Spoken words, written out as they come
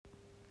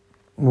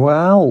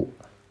Well,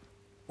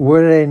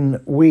 we're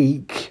in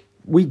week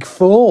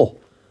 4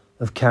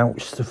 of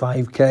Couch to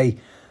 5k.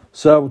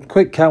 So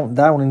quick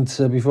countdown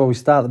into before we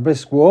start the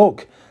brisk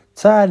walk.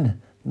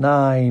 10,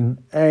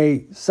 9,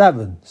 8,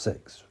 7,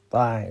 6,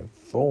 5,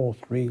 4,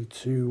 3,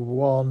 2,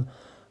 1.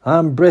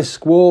 And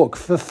brisk walk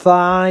for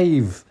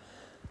 5.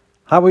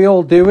 How are we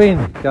all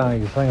doing,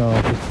 guys? Hang on,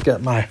 I'll just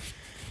get my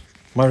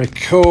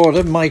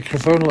recorder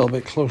microphone a little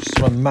bit closer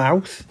to my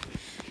mouth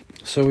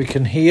so we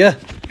can hear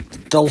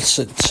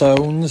dulcet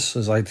tones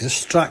as I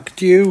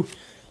distract you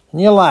and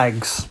your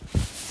legs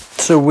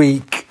to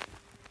week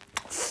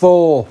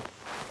 4.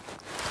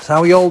 So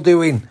how are you all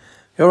doing?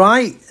 You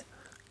alright?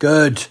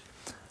 Good.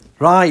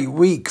 Right,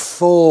 week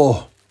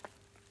 4.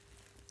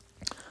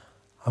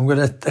 I'm going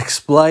to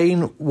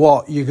explain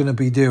what you're going to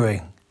be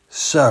doing.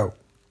 So,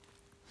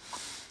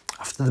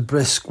 after the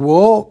brisk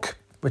walk,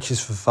 which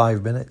is for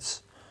 5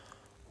 minutes,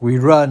 we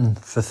run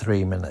for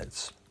 3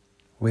 minutes.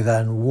 We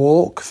then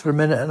walk for 1.5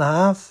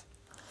 minutes.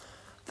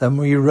 Then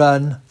we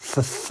run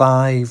for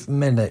 5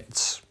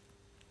 minutes.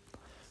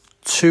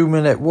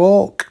 2-minute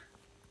walk,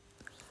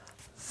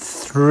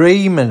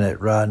 3-minute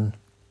run,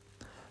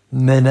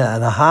 1.5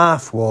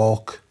 minute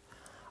walk,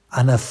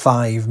 and a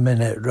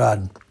 5-minute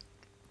run.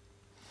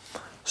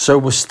 So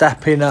we're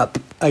stepping up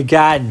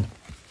again.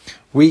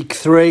 Week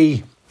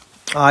 3,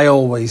 I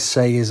always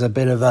say, is a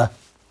bit of a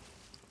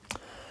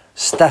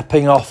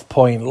stepping off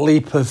point,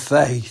 leap of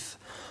faith.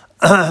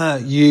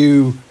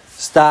 You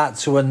start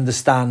to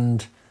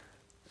understand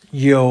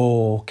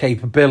your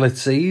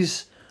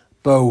capabilities,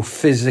 both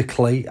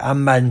physically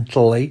and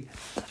mentally,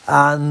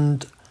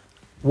 and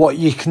what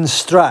you can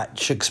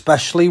stretch,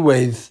 especially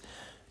with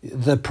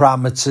the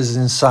parameters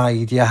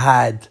inside your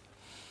head.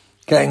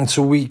 Getting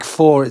to week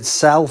 4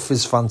 itself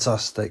is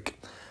fantastic.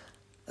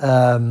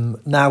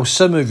 Now,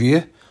 some of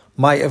you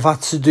might have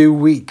had to do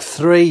week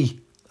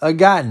 3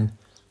 again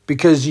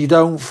because you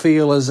don't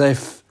feel as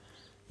if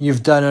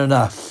you've done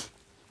enough.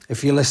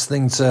 If you're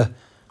listening to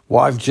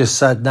what I've just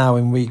said now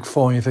in week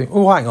 4 and you think,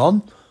 oh, hang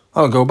on,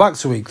 I'll go back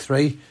to week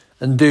 3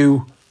 and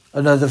do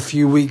another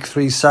few week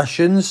 3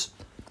 sessions,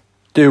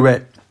 do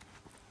it.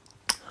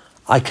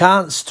 I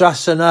can't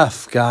stress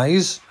enough,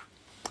 guys,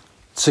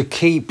 to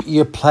keep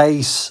your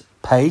pace.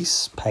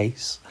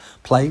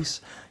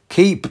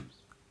 Keep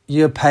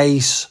your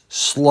pace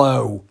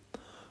slow.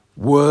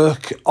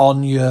 Work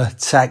on your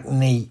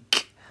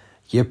technique.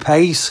 Your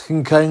pace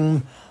can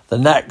come the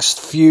next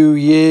few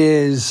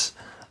years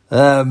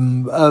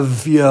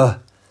of your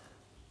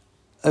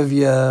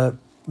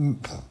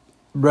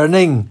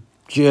running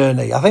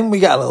journey. I think we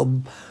get a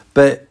little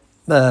bit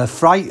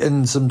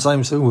frightened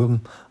sometimes. Oh,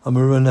 I'm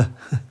a runner.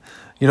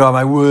 Am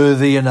I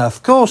worthy enough?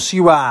 Of course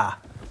you are.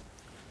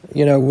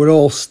 We're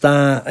all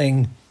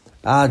starting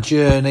our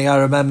journey. I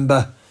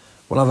remember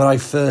whenever I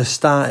first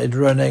started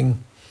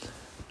running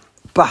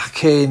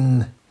back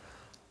in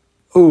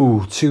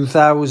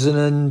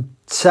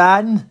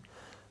 2010.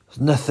 There's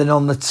nothing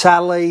on the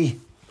telly.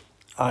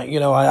 I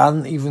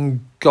hadn't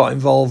even got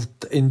involved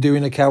in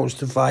doing a Couch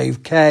to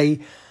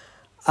 5k,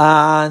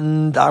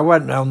 and I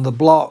went round the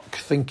block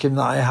thinking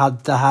that I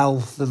had the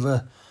health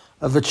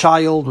of a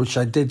child, which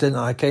I didn't.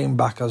 I came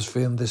back, I was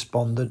feeling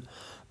despondent.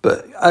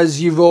 But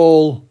as you've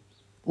all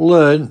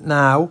learnt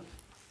now,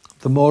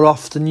 the more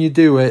often you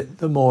do it,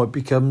 the more it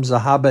becomes a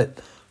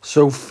habit.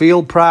 So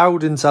feel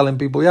proud in telling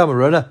people, yeah, I'm a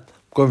runner, I'm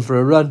going for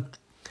a run.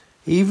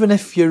 Even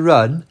if your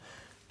run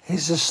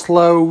is a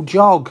slow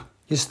jog,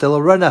 you're still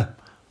a runner.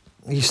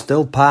 You're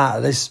still part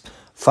of this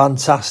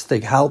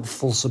fantastic,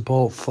 helpful,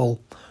 supportful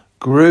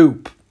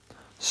group.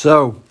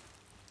 So,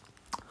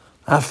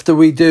 after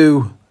we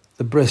do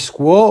the brisk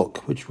walk,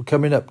 which we're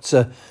coming up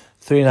to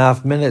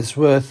 3.5 minutes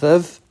worth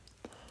of,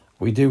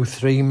 we do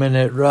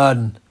 3-minute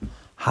run.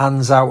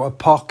 Hands out of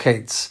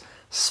pockets,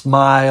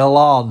 smile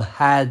on,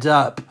 head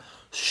up,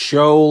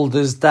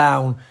 shoulders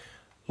down,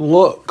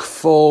 look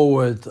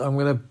forward. I'm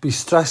going to be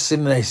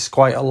stressing this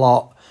quite a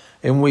lot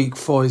in week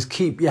 4, is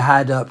keep your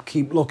head up,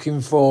 keep looking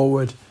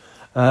forward.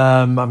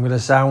 I'm going to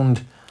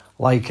sound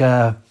like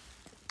a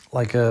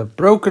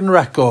broken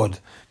record,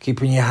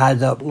 keeping your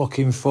head up,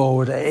 looking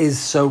forward. It is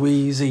so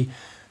easy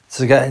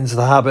to get into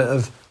the habit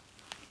of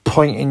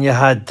pointing your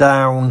head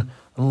down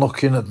and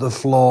looking at the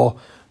floor,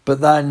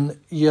 but then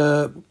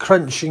you're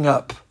crunching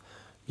up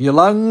your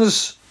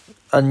lungs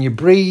and your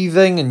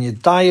breathing and your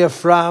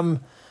diaphragm.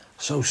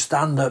 So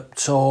stand up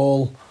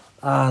tall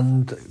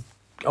and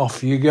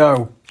off you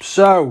go.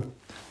 So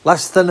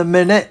less than a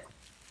minute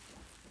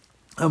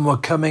and we're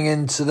coming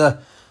into the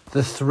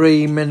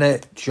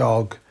 3-minute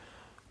jog.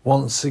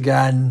 Once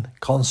again,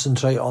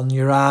 concentrate on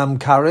your arm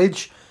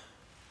carriage,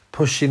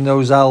 pushing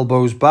those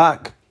elbows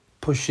back,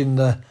 pushing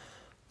the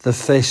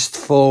fist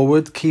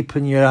forward,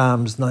 keeping your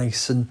arms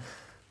nice and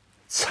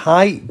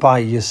tight by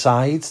your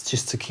sides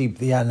just to keep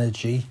the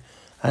energy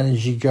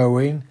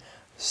going,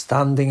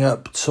 standing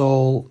up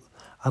tall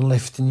and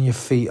lifting your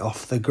feet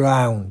off the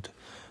ground.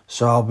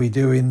 So I'll be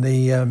doing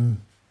the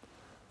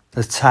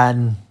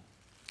 10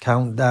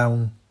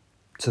 countdown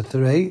to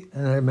 3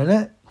 in a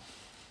minute.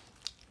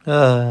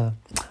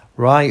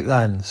 Right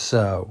then,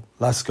 so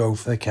let's go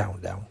for the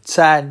countdown.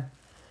 10,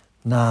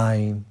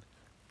 9,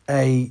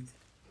 8,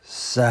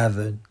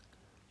 7,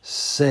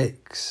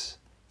 6,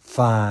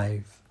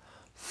 5,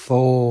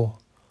 4,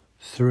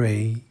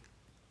 3,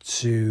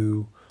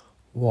 2,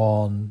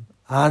 1,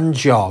 and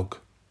jog.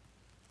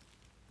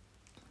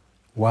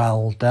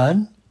 Well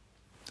done.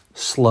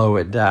 Slow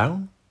it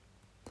down.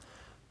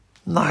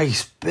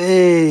 Nice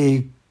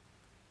big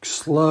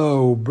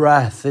slow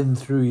breath in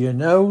through your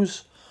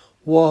nose.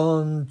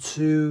 1,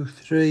 2,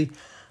 3,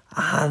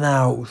 and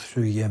out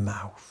through your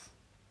mouth.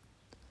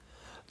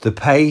 The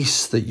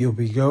pace that you'll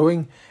be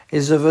going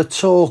is of a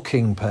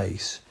talking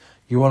pace.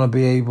 You want to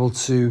be able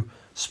to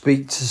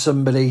speak to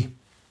somebody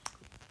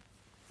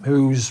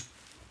who's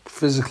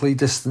physically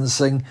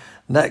distancing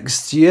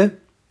next to you,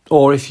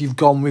 or if you've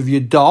gone with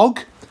your dog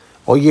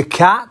or your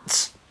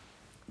cat,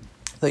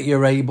 that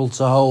you're able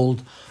to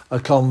hold a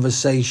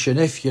conversation.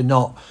 If you're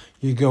not,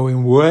 you're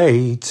going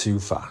way too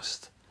fast.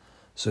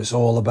 So it's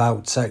all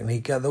about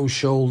technique. Get those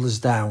shoulders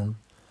down,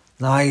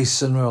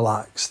 nice and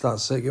relaxed.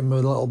 That's it. Give them a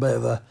little bit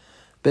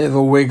of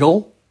a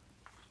wiggle.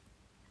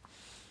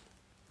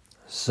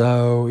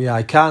 So yeah,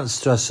 I can't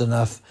stress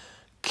enough.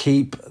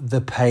 Keep the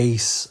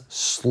pace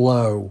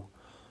slow.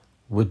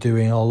 We're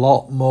doing a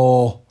lot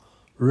more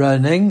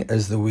running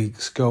as the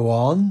weeks go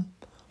on,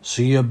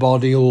 so your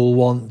body will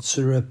want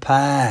to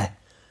repair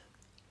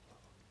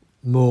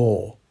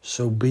more.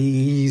 So be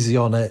easy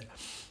on it.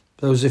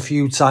 There was a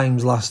few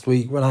times last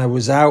week when I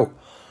was out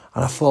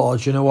and I thought, oh,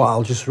 do you know what,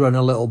 I'll just run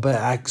a little bit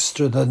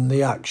extra than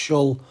the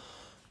actual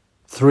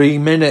 3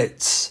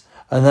 minutes.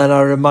 And then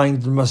I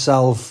reminded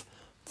myself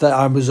that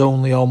I was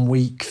only on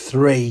week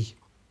 3.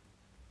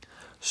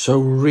 So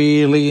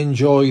really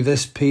enjoy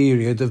this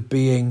period of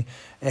being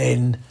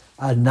in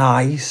a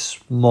nice,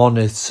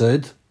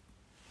 monitored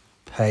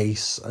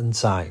pace and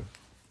time.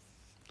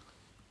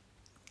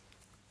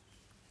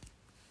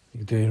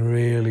 You're doing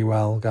really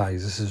well,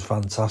 guys. This is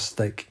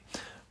fantastic.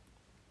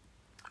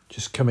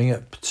 Just coming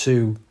up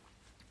to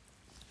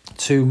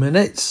 2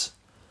 minutes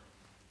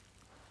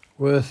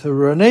worth of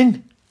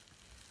running.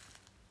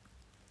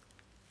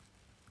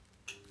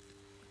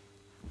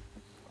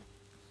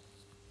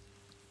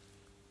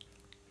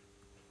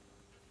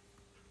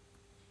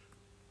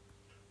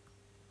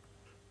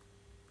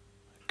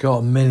 Got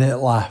a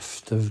minute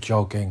left of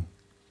jogging.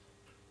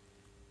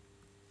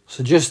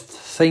 So just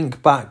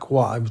think back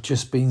what I've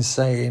just been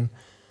saying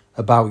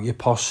about your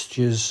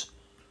postures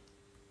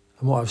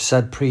and what I've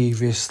said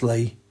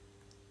previously,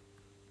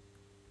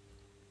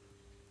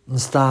 and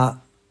start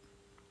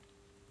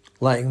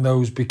letting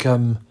those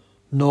become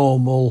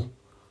normal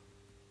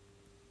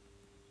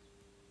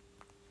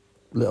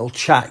little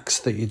checks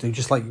that you do,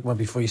 just like when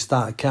before you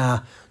start a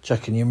car,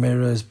 checking your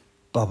mirrors,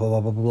 blah, blah,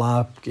 blah, blah,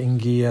 blah, in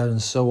gear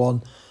and so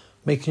on,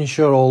 making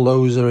sure all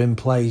those are in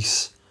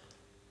place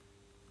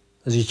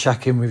as you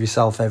check in with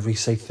yourself every,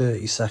 say,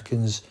 30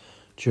 seconds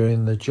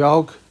during the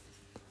jog.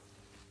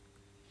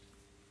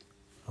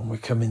 And we're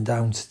coming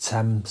down to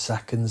 10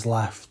 seconds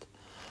left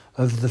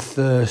of the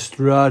first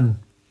run.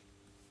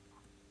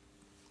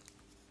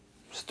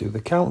 Let's do the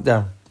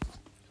countdown.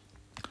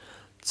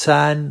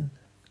 10,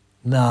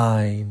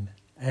 9,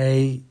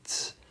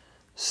 8,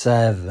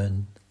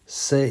 7,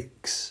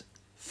 6,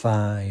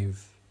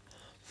 5,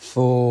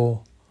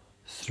 4,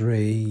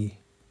 3,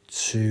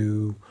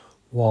 2,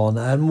 1,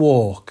 and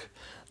walk.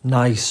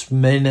 Nice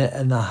minute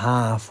and a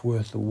half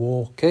worth of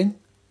walking.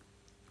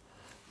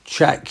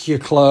 Check your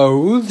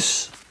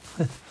clothes,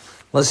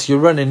 unless you're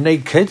running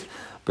naked,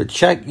 but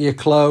check your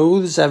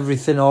clothes,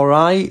 everything all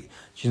right?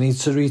 Do you need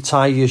to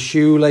retie your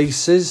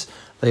shoelaces?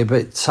 Are they a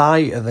bit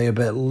tight? Are they a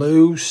bit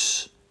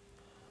loose?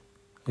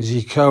 Is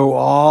your coat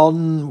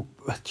on?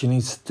 Do you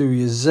need to do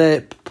your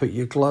zip? Put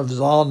your gloves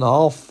on,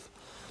 off?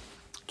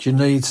 Do you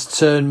need to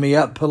turn me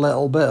up a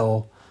little bit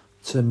or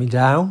turn me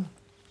down?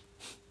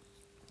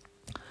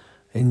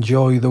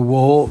 Enjoy the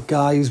walk,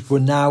 guys. We're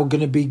now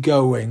going to be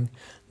going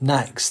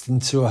next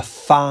into a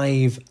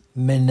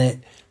 5-minute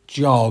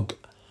jog.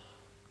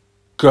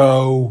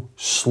 Go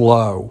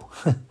slow.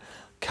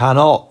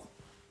 Cannot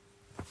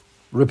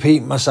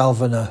repeat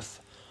myself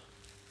enough.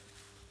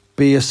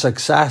 Be a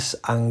success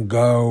and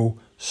go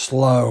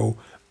slow,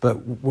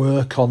 but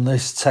work on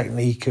this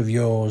technique of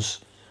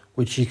yours,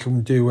 which you can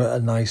do at a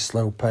nice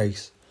slow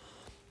pace.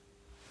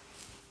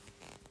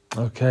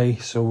 Okay,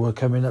 so we're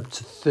coming up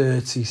to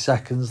 30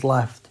 seconds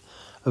left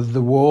of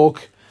the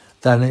walk.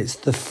 Then it's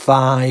the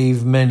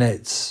 5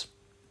 minutes.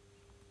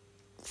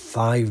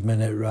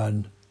 5-minute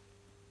run.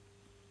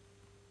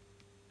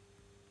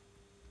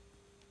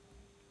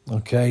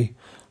 Okay,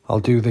 I'll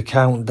do the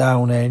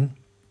countdown in.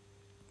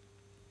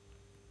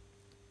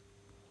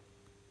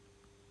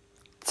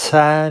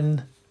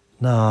 10,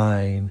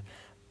 9,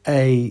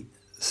 8,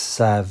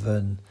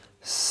 7,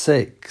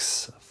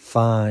 6,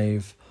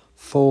 5,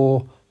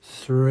 4,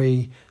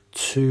 3,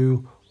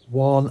 2,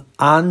 1,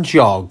 and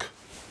jog.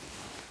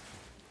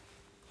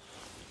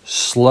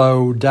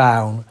 Slow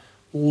down.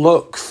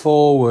 Look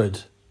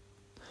forward.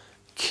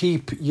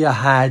 Keep your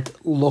head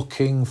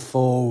looking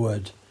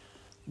forward.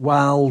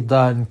 Well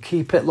done.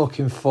 Keep it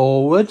looking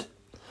forward.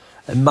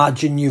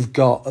 Imagine you've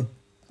got a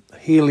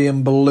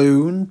helium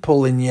balloon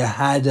pulling your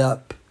head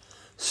up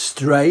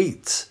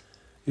straight.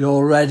 You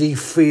already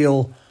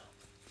feel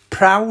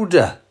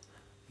prouder,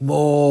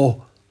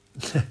 more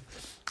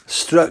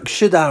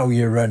structured how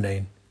you're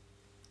running.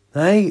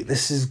 Hey,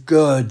 this is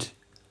good.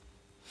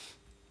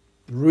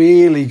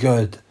 Really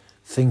good.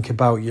 Think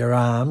about your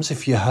arms.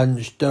 If you're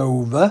hunched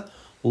over,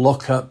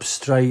 look up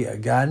straight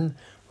again.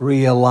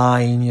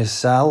 Realign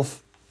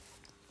yourself.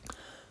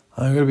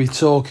 I'm going to be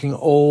talking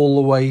all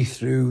the way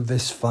through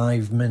this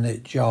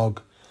 5-minute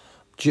jog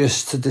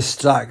just to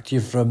distract you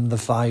from the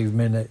 5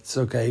 minutes.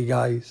 Okay,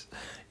 guys?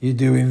 You're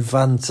doing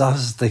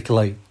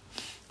fantastically.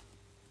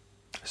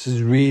 This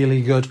is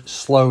really good.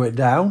 Slow it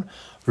down.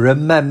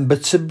 Remember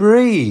to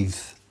breathe.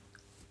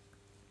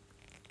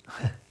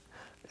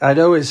 I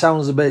know it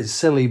sounds a bit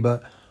silly,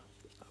 but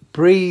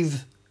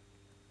breathe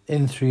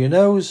in through your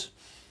nose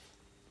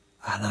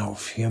and out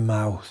through your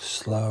mouth,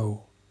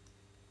 slow.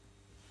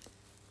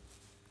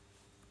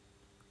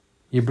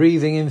 You're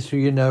breathing in through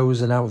your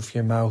nose and out through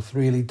your mouth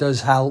really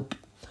does help.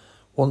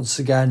 Once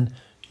again,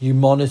 you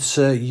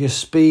monitor your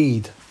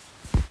speed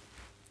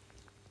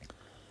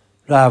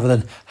rather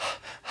than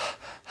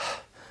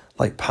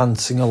like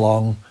panting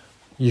along.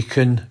 You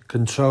can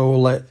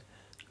control it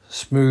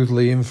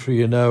smoothly in through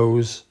your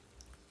nose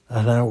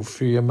and out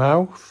through your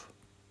mouth.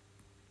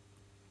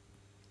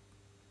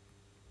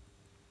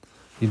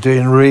 You're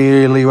doing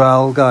really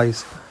well,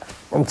 guys.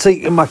 I'm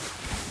taking my...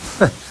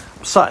 I'm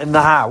sat in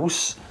the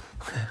house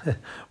with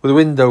the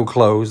window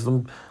closed.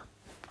 I've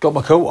got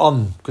my coat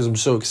on because I'm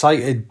so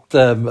excited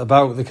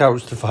about the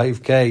Couch to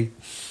 5K.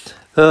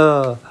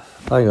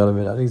 Hang on a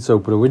minute, I need to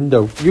open a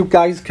window. You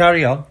guys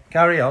carry on,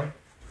 carry on.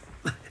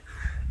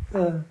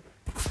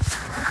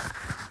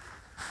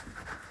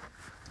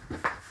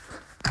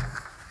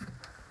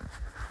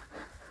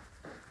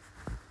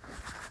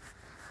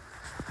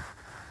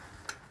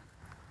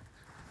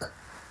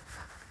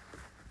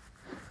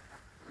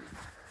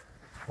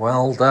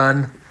 Well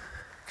done.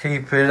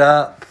 Keep it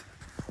up.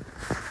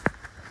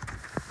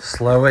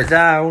 Slow it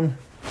down.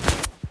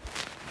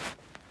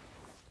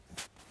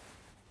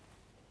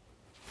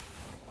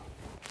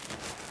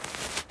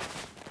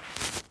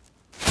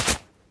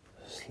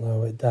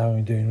 Slow it down.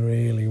 You're doing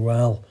really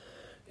well.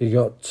 You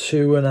got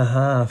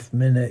 2.5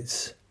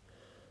 minutes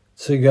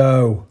to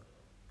go.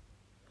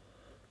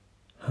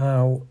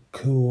 How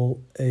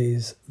cool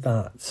is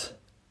that?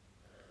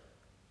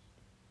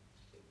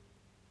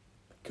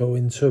 Go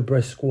into a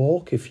brisk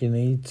walk if you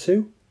need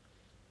to,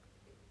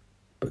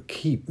 but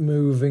keep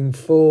moving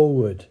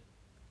forward.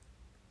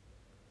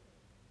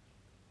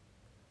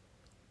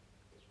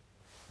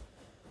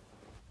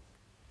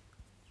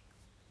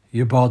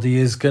 Your body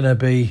is going to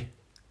be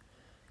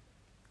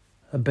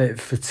a bit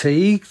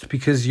fatigued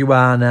because you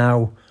are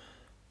now,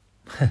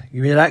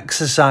 you're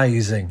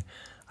exercising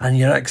and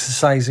you're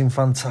exercising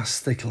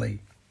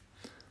fantastically.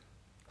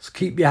 So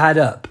keep your head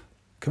up.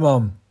 Come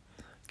on.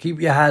 Keep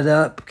your head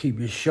up, keep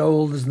your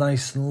shoulders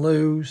nice and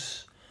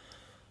loose.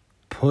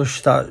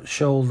 Push that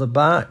shoulder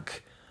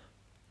back.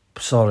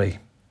 Sorry.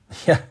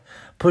 Yeah,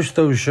 push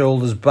those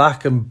shoulders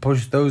back and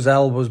push those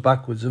elbows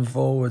backwards and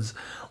forwards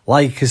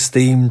like a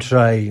steam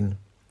train.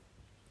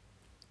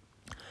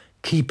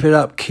 Keep it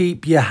up,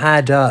 keep your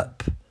head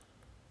up.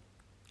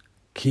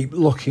 Keep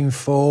looking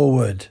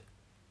forward.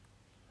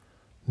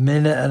 1.5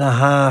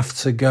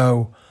 minutes to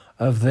go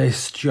of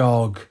this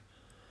jog.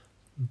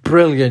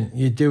 Brilliant,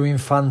 you're doing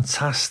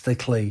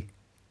fantastically.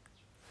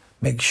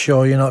 Make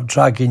sure you're not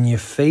dragging your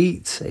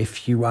feet.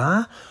 If you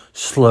are,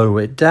 slow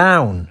it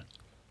down.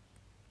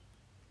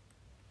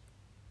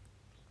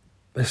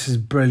 This is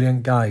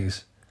brilliant,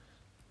 guys.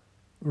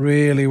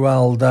 Really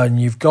well done.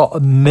 You've got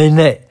a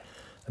minute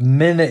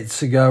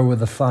to go with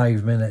the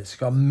 5 minutes.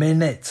 You've got a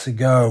minute to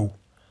go.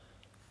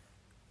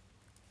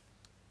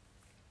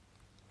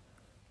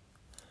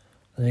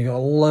 And you've got a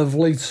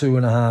lovely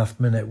 2.5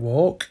 minute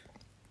walk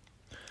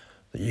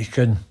that you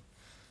can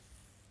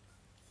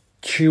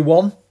chew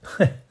on.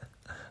 This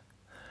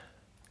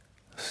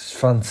is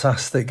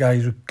fantastic,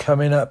 guys. We're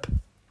coming up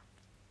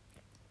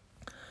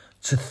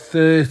to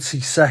 30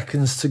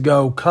 seconds to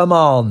go. Come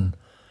on.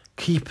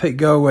 Keep it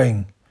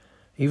going.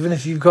 Even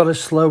if you've got to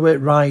slow it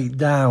right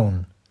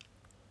down.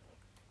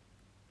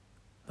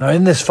 Now,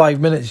 in this 5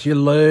 minutes, you're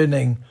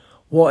learning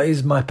what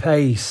is my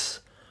pace,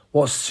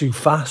 what's too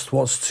fast,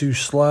 what's too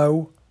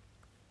slow.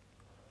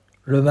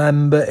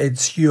 Remember,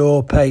 it's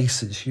your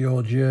pace, it's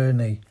your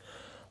journey.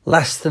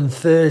 Less than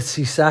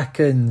 30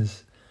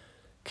 seconds.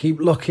 Keep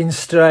looking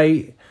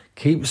straight,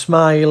 keep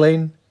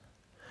smiling,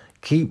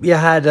 keep your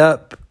head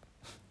up.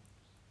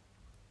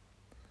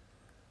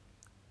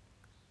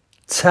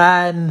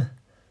 10,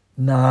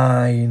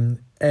 9,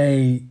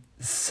 8,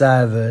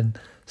 7,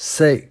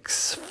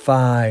 6,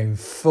 5,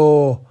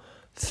 4,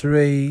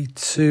 3,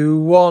 2,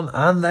 1.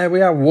 And there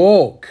we are,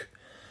 walk.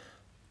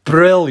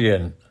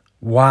 Brilliant.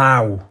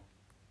 Wow.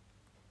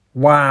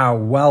 Wow,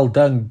 well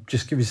done.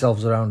 Just give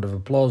yourselves a round of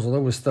applause.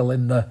 Although we're still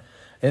in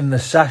the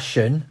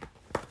session,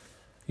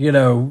 you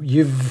know,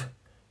 you've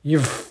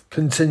you've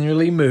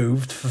continually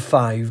moved for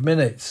 5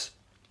 minutes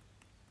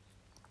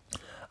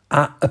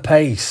at a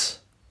pace.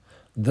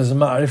 It doesn't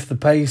matter if the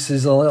pace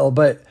is a little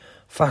bit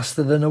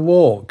faster than a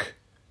walk.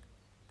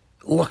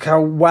 Look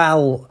how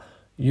well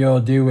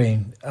you're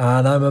doing.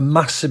 And I'm a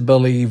massive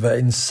believer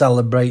in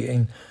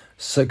celebrating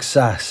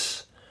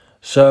success.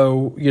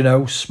 So,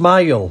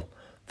 smile.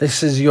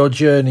 This is your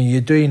journey.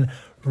 You're doing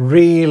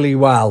really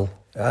well.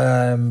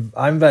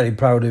 I'm very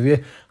proud of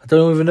you. I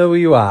don't even know who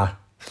you are.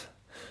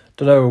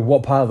 Don't know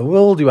what part of the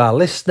world you are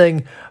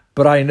listening,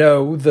 but I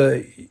know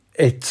that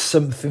it's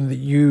something that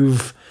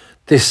you've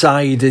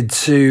decided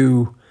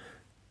to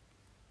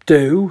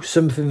do,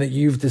 something that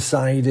you've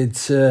decided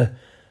to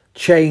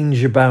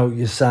change about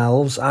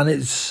yourselves, and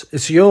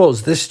it's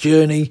yours. This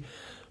journey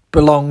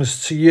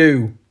belongs to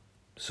you.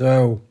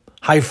 So,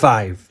 high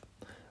five.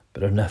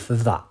 But enough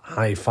of that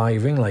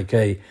high-fiving like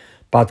a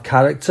bad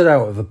character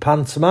out of a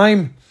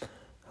pantomime.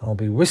 I'll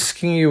be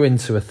whisking you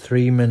into a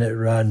 3-minute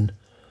run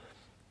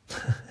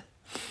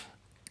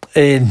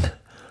in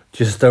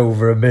just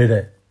over a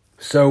minute.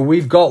 So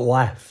we've got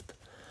left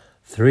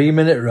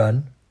 3-minute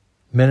run,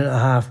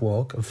 1.5-minute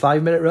walk, and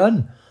 5-minute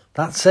run.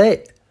 That's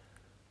it.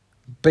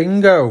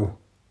 Bingo.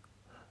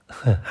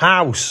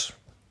 House.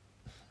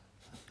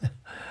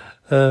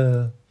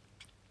 So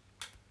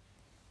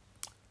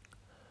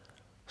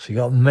you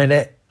got a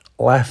minute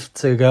left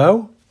to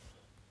go.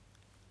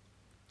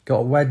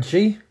 Got a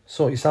wedgie.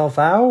 Sort yourself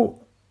out.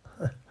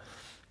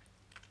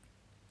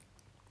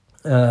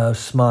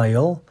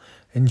 Smile.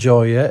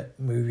 Enjoy it.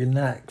 Move your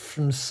neck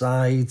from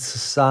side to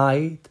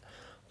side.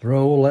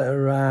 Roll it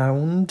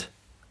around.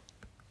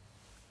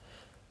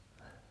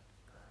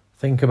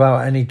 Think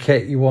about any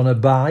kit you want to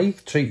buy.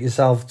 Treat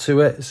yourself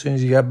to it as soon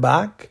as you get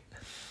back.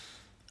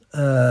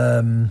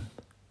 30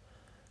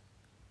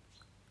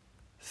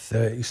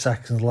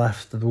 seconds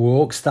left of the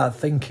walk. Start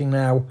thinking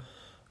now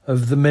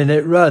of the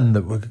 3-minute run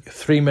that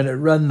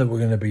we're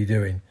going to be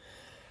doing.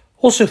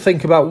 Also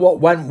think about what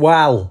went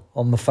well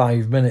on the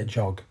 5-minute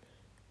jog.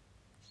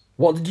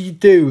 What did you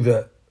do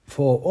that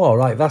thought, oh,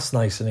 right, that's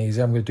nice and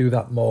easy, I'm going to do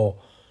that more.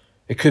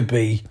 It could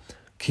be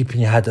keeping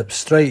your head up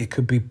straight. It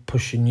could be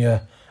pushing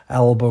your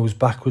elbows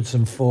backwards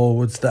and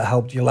forwards that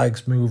helped your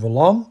legs move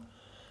along.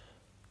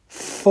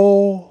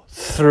 4,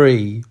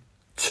 3,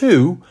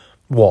 2,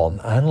 1,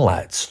 and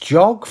let's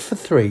jog for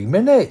 3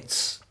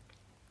 minutes.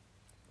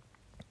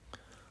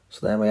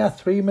 So there we are,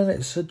 3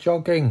 minutes of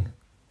jogging.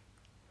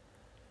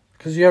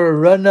 Because you're a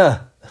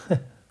runner.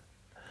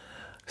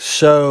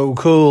 So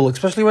cool,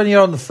 especially when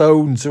you're on the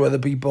phone to other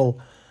people.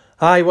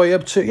 Hi, what are you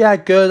up to? Yeah,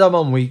 good, I'm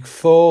on week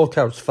 4,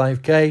 Couch to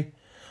 5K.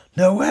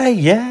 No way,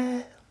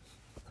 yeah.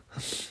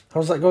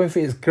 How's that going for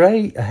you? It's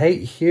great, I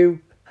hate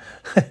Hugh.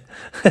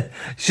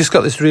 He's just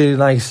got this really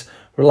nice,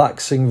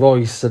 relaxing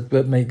voice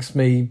that makes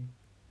me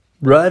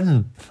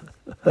run.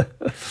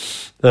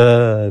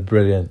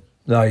 Brilliant.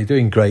 No, you're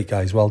doing great,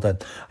 guys. Well done.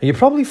 And you're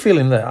probably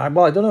feeling that,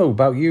 well, I don't know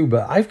about you,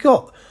 but I've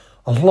got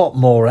a lot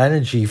more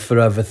energy for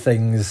other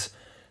things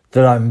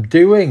that I'm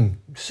doing.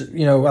 So,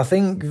 I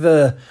think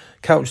the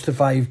Couch to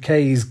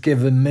 5K has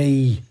given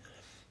me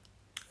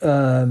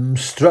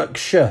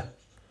structure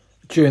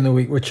during the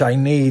week, which I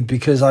need,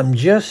 because I'm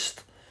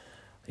just,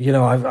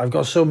 I've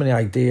got so many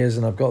ideas,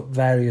 and I've got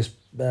various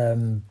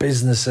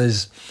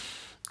businesses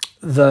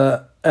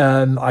that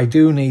I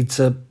do need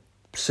to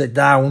sit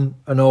down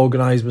and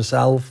organise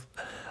myself,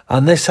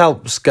 and this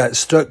helps get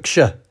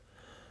structure.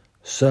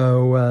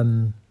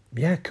 So,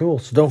 yeah, cool.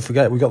 So don't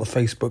forget, we've got the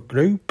Facebook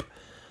group,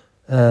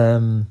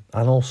 and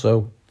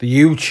also the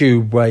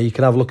YouTube, where you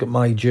can have a look at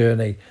my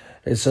journey.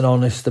 It's an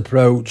honest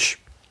approach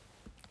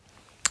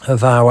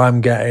of how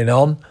I'm getting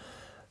on.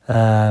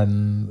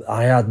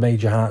 I had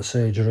major heart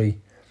surgery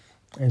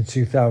in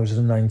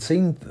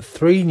 2019,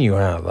 3 new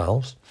heart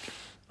valves.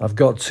 I've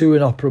got 2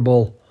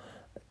 inoperable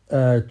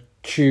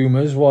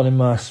tumours, 1 in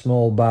my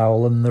small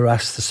bowel, and the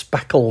rest are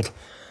speckled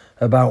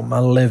about my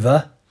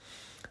liver.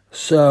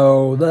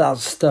 So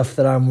that's stuff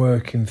that I'm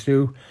working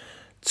through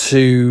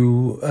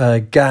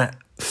to get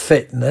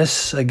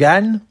fitness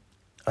again,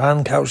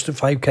 and Couch to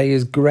 5K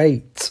is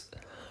great.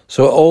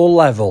 So at all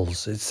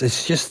levels,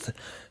 it's just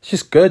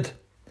good.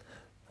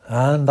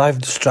 And I've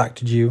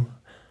distracted you.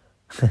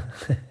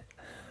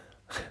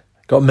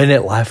 Got a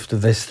minute left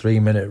of this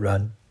 3-minute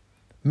run.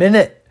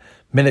 Minute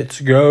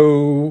to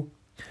go.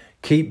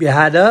 Keep your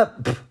head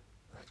up. Are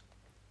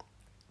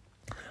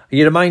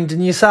you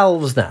reminding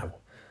yourselves now?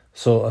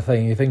 Sort of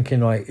thing. You're thinking,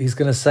 right, he's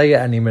going to say it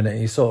any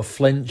minute. You sort of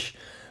flinch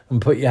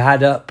and put your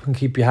head up and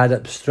keep your head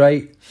up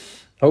straight.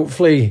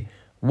 Hopefully,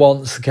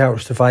 once the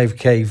Couch to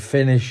 5K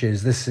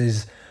finishes, this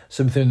is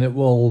something that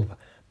will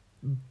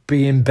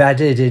be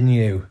embedded in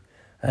you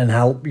and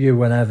help you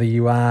whenever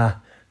you are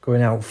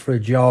going out for a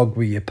jog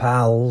with your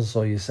pals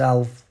or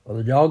yourself or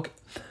the dog.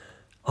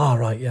 All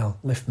right, yeah, I'll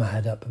lift my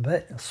head up a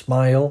bit, I'll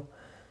smile.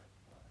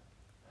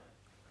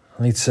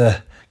 I need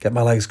to get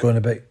my legs going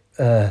a bit,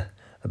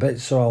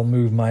 so I'll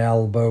move my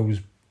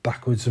elbows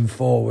backwards and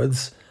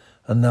forwards,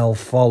 and they'll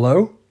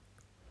follow.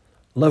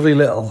 Lovely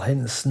little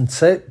hints and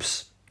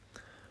tips.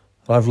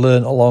 I've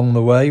learnt along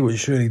the way,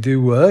 which really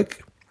do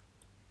work.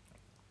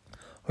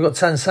 We've got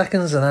 10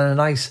 seconds and then a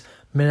nice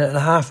 1.5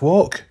 minute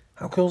walk.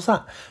 How cool is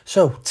that?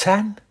 So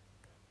 10,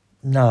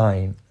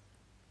 9,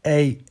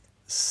 8,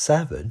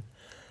 7,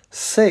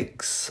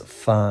 6,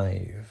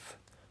 5,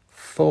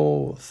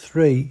 4,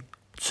 3,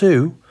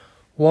 2,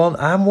 1,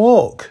 and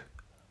walk.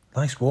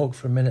 Nice walk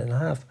for 1.5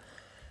 minutes.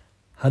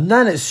 And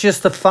then it's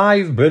just a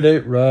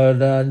 5-minute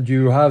run, and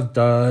you have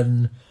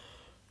done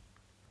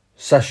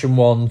session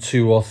 1,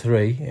 2, or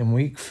 3 in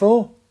week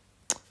 4.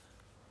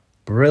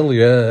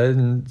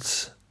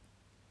 Brilliant.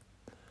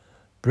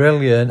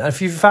 Brilliant.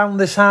 If you found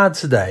this hard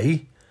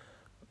today,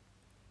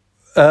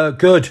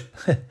 good.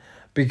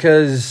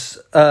 Because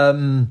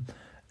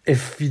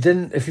if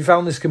you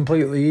found this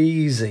completely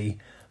easy,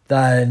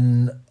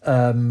 then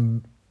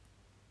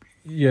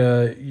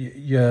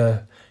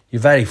you're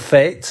very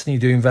fit and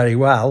you're doing very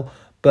well.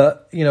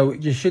 But,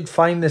 you should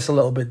find this a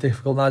little bit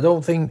difficult. Now, I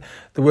don't think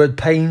the word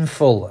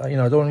painful, I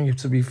don't want you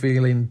to be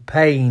feeling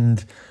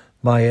pained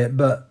by it.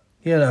 But,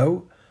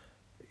 your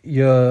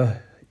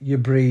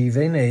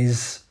breathing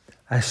is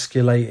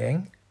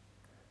escalating.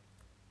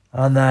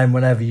 And then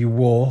whenever you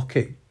walk,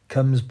 it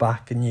comes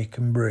back and you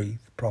can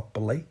breathe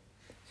properly,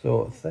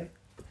 sort of thing.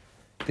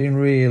 Doing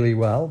really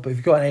well. But if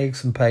you've got any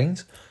aches and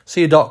pains,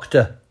 see a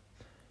doctor.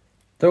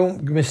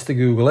 Don't Mr.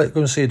 Google it. Go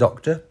and see a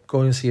doctor.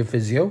 Go and see a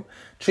physio.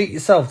 Treat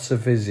yourself to a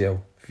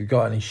physio. If you've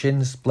got any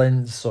shin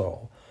splints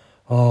or,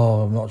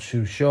 I'm not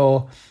too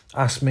sure,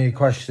 ask me a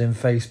question in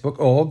Facebook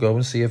or go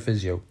and see a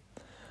physio.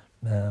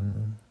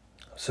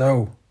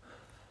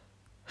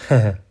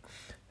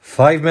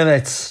 5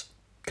 minutes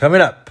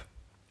coming up.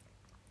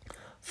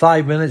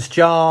 5 minutes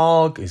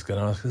jog. He's going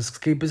to ask us to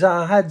keep his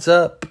heads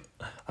up.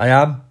 I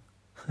am.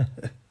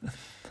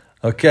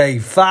 Okay,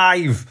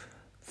 5,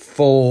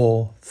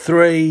 4,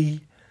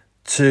 3,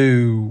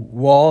 2,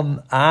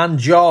 1, and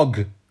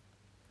jog.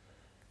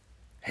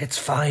 It's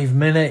 5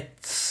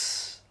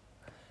 minutes.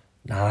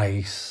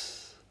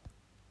 Nice.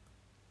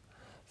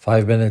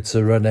 5 minutes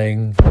of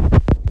running.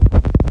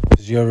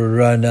 Because you're a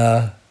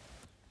runner.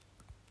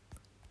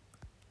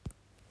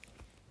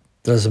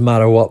 Doesn't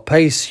matter what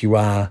pace you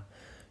are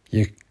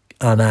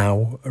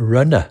now a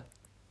runner.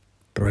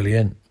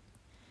 Brilliant.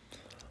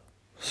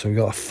 So we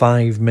got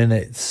 5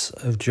 minutes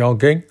of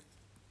jogging.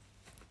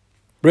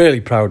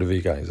 Really proud of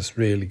you guys. It's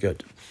really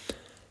good.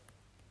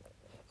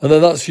 And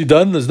then that's you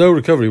done. There's no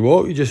recovery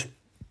walk.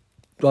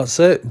 That's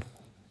it.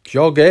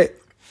 Jog it.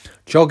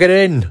 Jog it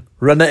in.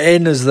 Run it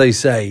in, as they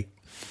say.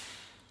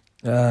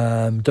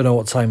 Don't know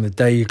what time of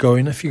the day you're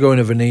going. If you're going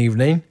of an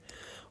evening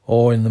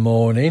or in the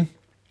morning,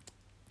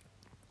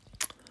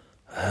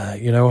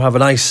 have a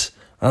nice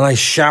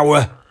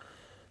shower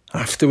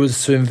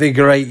afterwards to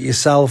invigorate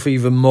yourself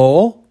even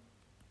more.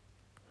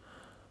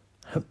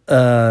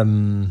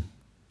 But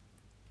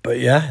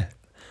yeah,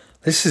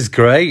 this is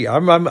great.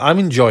 I'm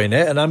enjoying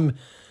it, and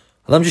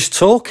I'm just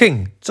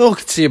talking to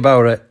you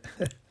about it.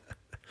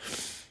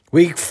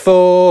 Week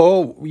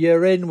 4,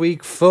 you're in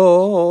week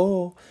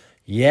 4.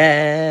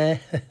 Yeah.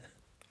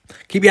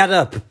 Keep your head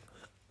up.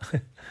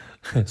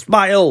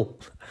 Smile.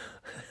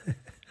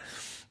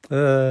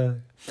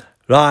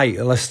 Right,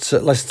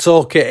 let's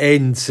talk it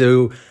in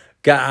to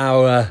get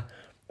our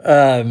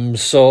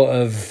sort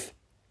of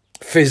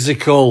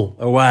physical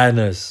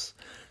awareness.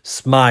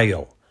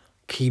 Smile.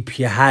 Keep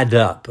your head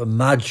up.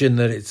 Imagine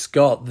that it's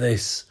got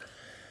this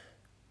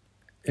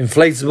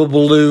inflatable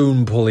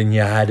balloon pulling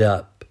your head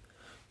up.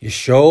 Your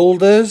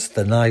shoulders,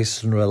 they're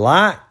nice and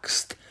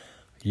relaxed.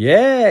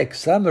 Yeah,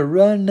 'cause I'm a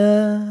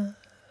runner.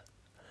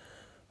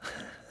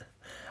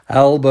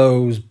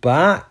 Elbows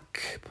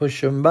back.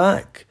 Push them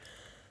back.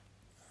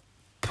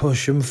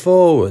 Push them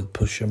forward.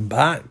 Push them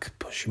back.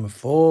 Push them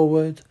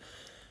forward.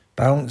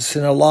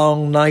 Bouncing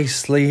along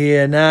nicely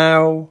here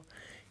now.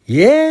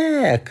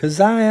 Yeah, 'cause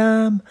I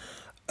am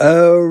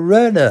a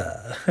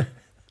runner.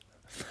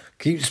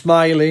 Keep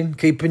smiling.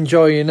 Keep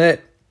enjoying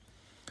it.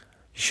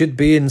 You should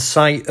be in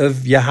sight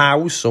of your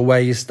house or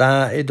where you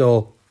started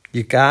or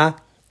your car.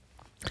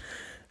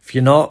 If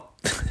you're not,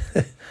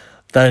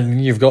 then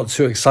you've got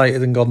too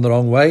excited and gone the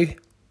wrong way.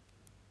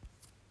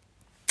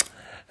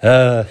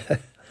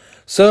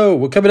 So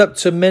we're coming up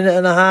to 1.5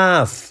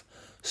 minutes.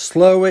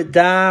 Slow it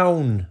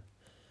down.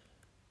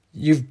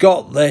 You've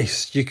got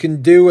this. You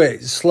can do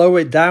it. Slow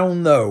it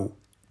down, though.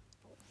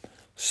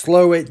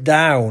 Slow it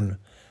down.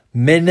 1.5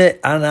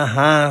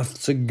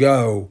 minutes to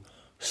go.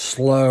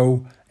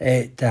 Slow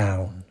it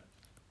down.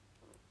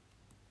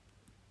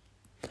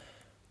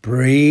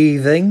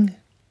 Breathing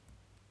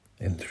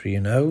in through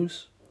your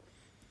nose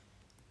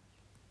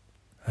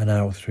and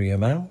out through your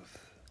mouth.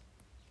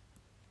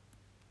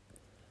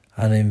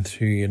 And in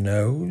through your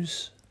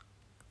nose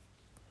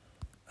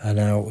and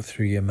out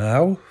through your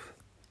mouth.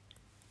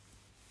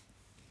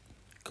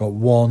 Got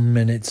 1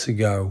 minute to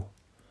go.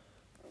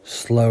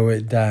 Slow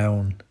it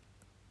down.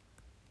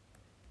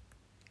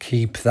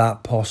 Keep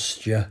that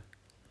posture.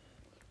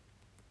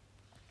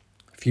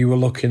 If you were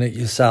looking at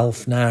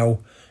yourself now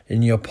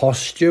in your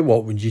posture,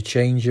 what would you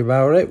change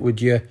about it?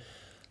 Would you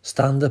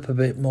stand up a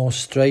bit more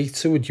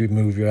straighter? Would you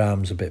move your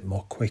arms a bit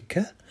more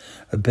quicker?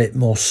 A bit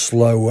more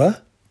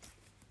slower?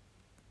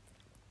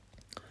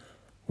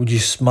 Would you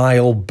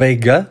smile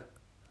bigger?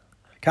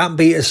 Can't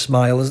beat a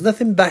smile. There's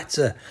nothing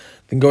better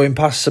than going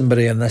past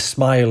somebody and they're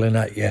smiling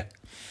at you.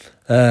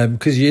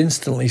 Because you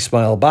instantly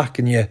smile back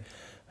and you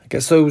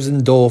get those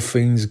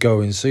endorphins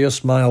going. So your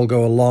smile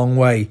go a long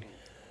way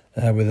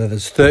with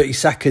others. 30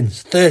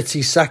 seconds.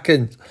 30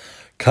 seconds.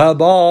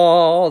 Come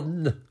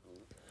on.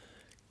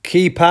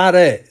 Keep at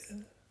it.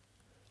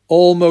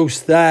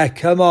 Almost there.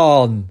 Come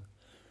on.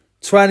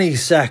 20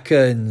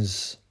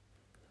 seconds.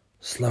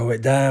 Slow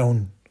it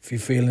down. If you're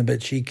feeling a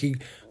bit cheeky,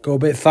 go a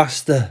bit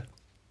faster.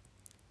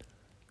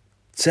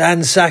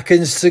 10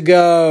 seconds to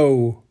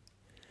go.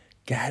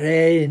 Get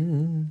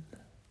in.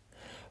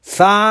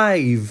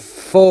 5,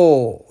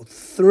 4,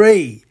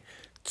 3,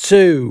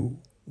 2,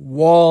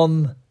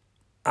 1,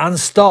 and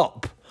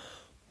stop.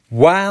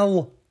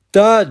 Well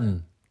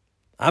done.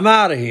 I'm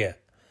out of here.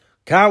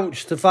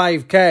 Couch to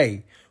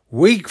 5K.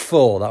 Week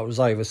 4. That was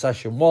either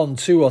session 1,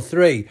 2, or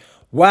 3.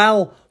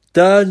 Well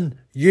done,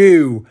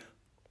 you.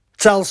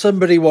 Tell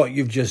somebody what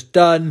you've just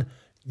done.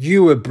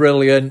 You were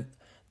brilliant.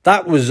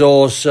 That was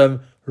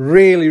awesome.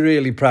 Really,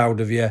 really proud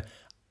of you.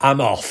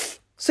 I'm off.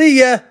 See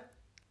ya.